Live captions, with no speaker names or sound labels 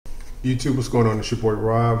YouTube, what's going on? It's your boy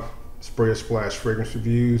Rob, Spray or Splash Fragrance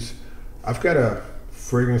Reviews. I've got a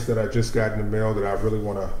fragrance that I just got in the mail that I really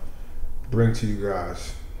want to bring to you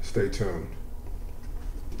guys. Stay tuned.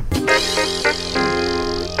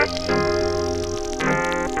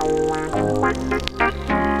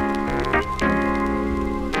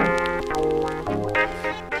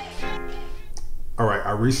 All right,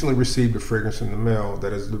 I recently received a fragrance in the mail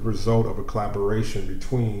that is the result of a collaboration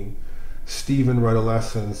between Stephen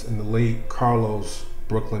Redolessence and the late Carlos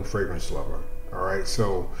Brooklyn Fragrance Lover. All right,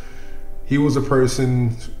 so he was a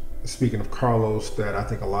person, speaking of Carlos, that I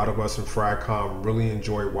think a lot of us in Fragcom really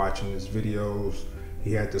enjoyed watching his videos.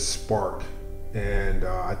 He had this spark, and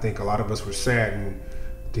I think a lot of us were saddened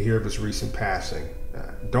to hear of his recent passing.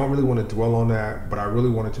 Don't really want to dwell on that, but I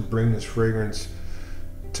really wanted to bring this fragrance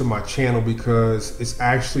to my channel because it's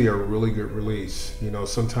actually a really good release. You know,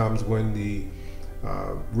 sometimes when the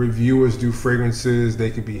reviewers do fragrances,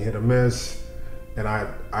 they can be hit or miss, and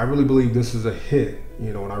I really believe this is a hit,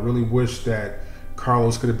 you know, and I really wish that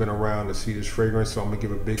Carlos could have been around to see this fragrance. So I'm gonna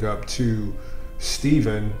give a big up to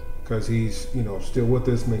Steven because he's, you know, still with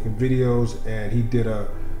us making videos, and he did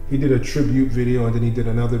a tribute video, and then he did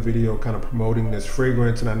another video kind of promoting this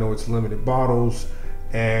fragrance, and I know it's limited bottles,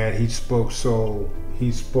 and he spoke so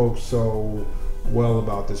well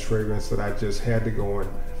about this fragrance that I just had to go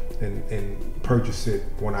and purchase it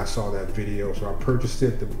when I saw that video. So I purchased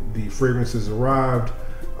it. The fragrance has arrived.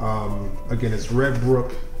 Again, it's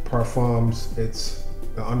Redbrook Parfums. It's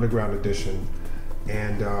the underground edition,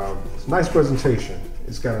 and it's a nice presentation.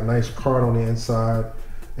 It's got a nice card on the inside,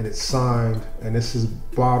 and it's signed, and this is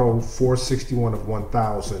bottle 461 of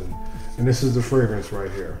 1000, and this is the fragrance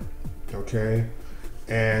right here, okay?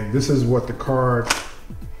 And this is what the card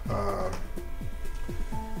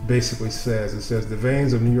basically says. It says, the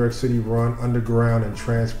veins of New York City run underground and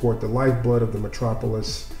transport the lifeblood of the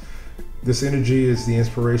metropolis. This energy is the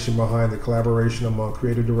inspiration behind the collaboration among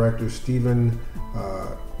creative directors Stephen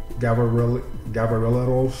Gavrileros,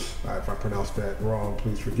 if I pronounced that wrong,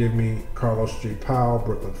 please forgive me, Carlos J. Powell,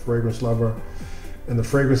 Brooklyn Fragrance Lover, and the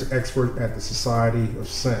fragrance expert at the Society of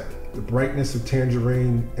Scent. The brightness of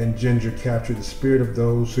tangerine and ginger capture the spirit of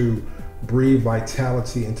those who breathe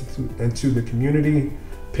vitality into the community.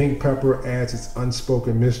 Pink pepper adds its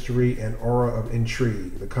unspoken mystery and aura of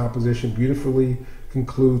intrigue. The composition beautifully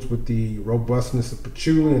concludes with the robustness of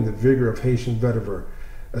patchouli and the vigor of Haitian vetiver.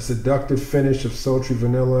 A seductive finish of sultry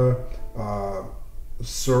vanilla,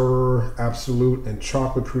 Sur, Absolute, and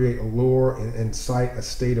chocolate create allure and incite a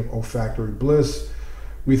state of olfactory bliss.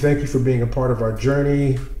 We thank you for being a part of our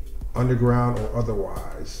journey, underground or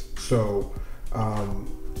otherwise. So,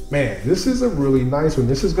 man, this is a really nice one.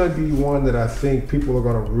 This is going to be one that I think people are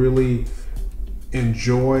going to really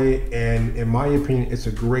enjoy, and in my opinion, it's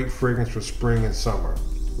a great fragrance for spring and summer,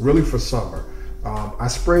 really for summer. I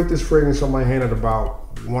sprayed this fragrance on my hand at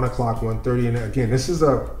about 1 o'clock, 1:30, and again, this is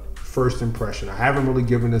a first impression. I haven't really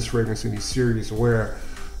given this fragrance any serious wear,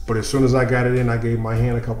 but as soon as I got it in, I gave my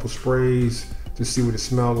hand a couple sprays to see what it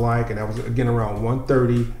smelled like, and that was again around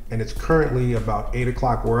 1:30, and it's currently about 8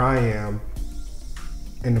 o'clock where I am,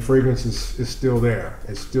 and the fragrance is still there.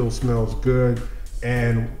 It still smells good,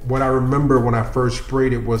 and what I remember when I first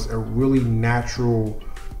sprayed it was a really natural,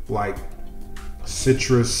 like,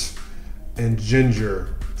 citrus and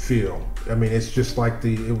ginger feel. I mean, it's just like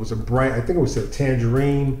it was a bright, I think it was a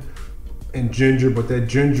tangerine and ginger, but that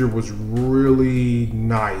ginger was really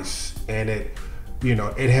nice, and it, you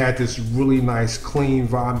know, it had this really nice clean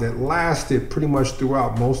vibe that lasted pretty much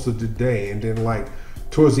throughout most of the day. And then, like,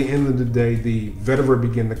 towards the end of the day, the vetiver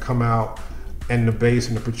began to come out, and the base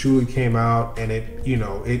and the patchouli came out, and it, you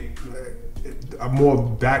know, a more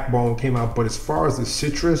backbone came out. But as far as the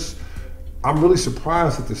citrus, I'm really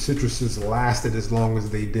surprised that the citruses lasted as long as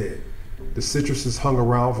they did. The citruses hung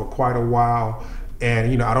around for quite a while,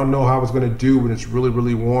 and, you know, I don't know how it's going to do when it's really,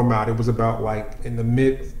 really warm out. It was about like in the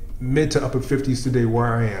mid to upper 50s today where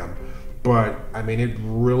I am, but I mean, it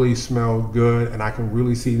really smelled good, and I can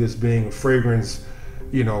really see this being a fragrance,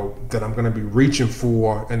 you know, that I'm going to be reaching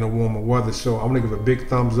for in the warmer weather. So I'm going to give a big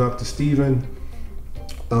thumbs up to Steven,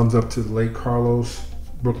 thumbs up to the late Carlos,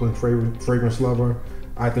 Brooklyn Fragrance Lover.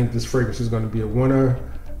 I think this fragrance is going to be a winner.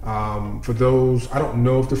 For those, I don't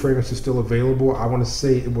know if the fragrance is still available. I want to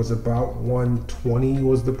say it was about $120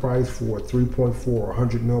 was the price for a 3.4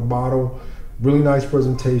 100 ml bottle. Really nice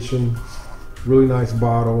presentation, really nice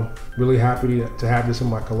bottle. Really happy to have this in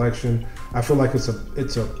my collection. I feel like it's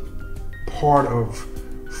a part of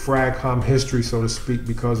Fragcom history, so to speak,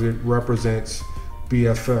 because it represents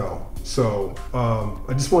BFL. So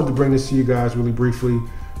I just wanted to bring this to you guys really briefly.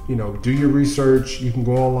 You know, do your research. You can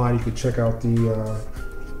go online. You can check out the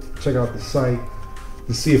check out the site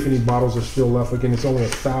to see if any bottles are still left. Again, it's only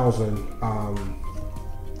 1,000.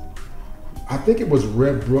 I think it was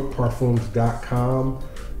redbrookparfums.com,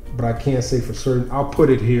 but I can't say for certain. I'll put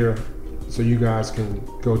it here so you guys can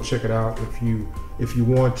go check it out if you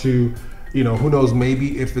want to. You know, who knows,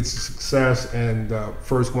 maybe if it's a success and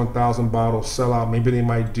first 1,000 bottles sell out, maybe they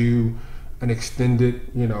might do an extended,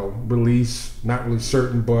 you know, release. Not really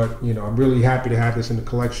certain, but you know, I'm really happy to have this in the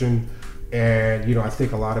collection. And you know, I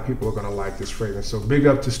think a lot of people are gonna like this fragrance. So big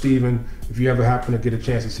up to Steven. If you ever happen to get a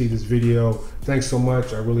chance to see this video, thanks so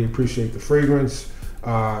much. I really appreciate the fragrance.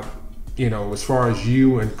 You know, as far as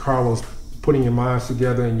you and Carlos putting your minds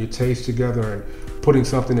together and your taste together and putting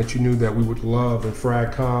something that you knew that we would love in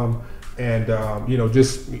Fragcom. And you know,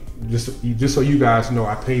 just so you guys know,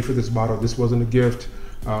 I paid for this bottle. This wasn't a gift,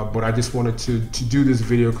 but I just wanted to do this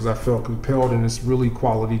video because I felt compelled, and it's really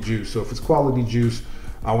quality juice. So if it's quality juice,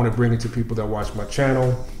 I want to bring it to people that watch my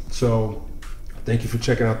channel. So thank you for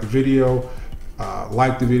checking out the video.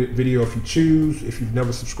 Like the video if you choose. If you've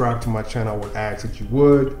never subscribed to my channel, I would ask that you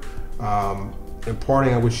would. In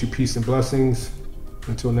parting, I wish you peace and blessings.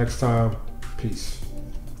 Until next time, peace.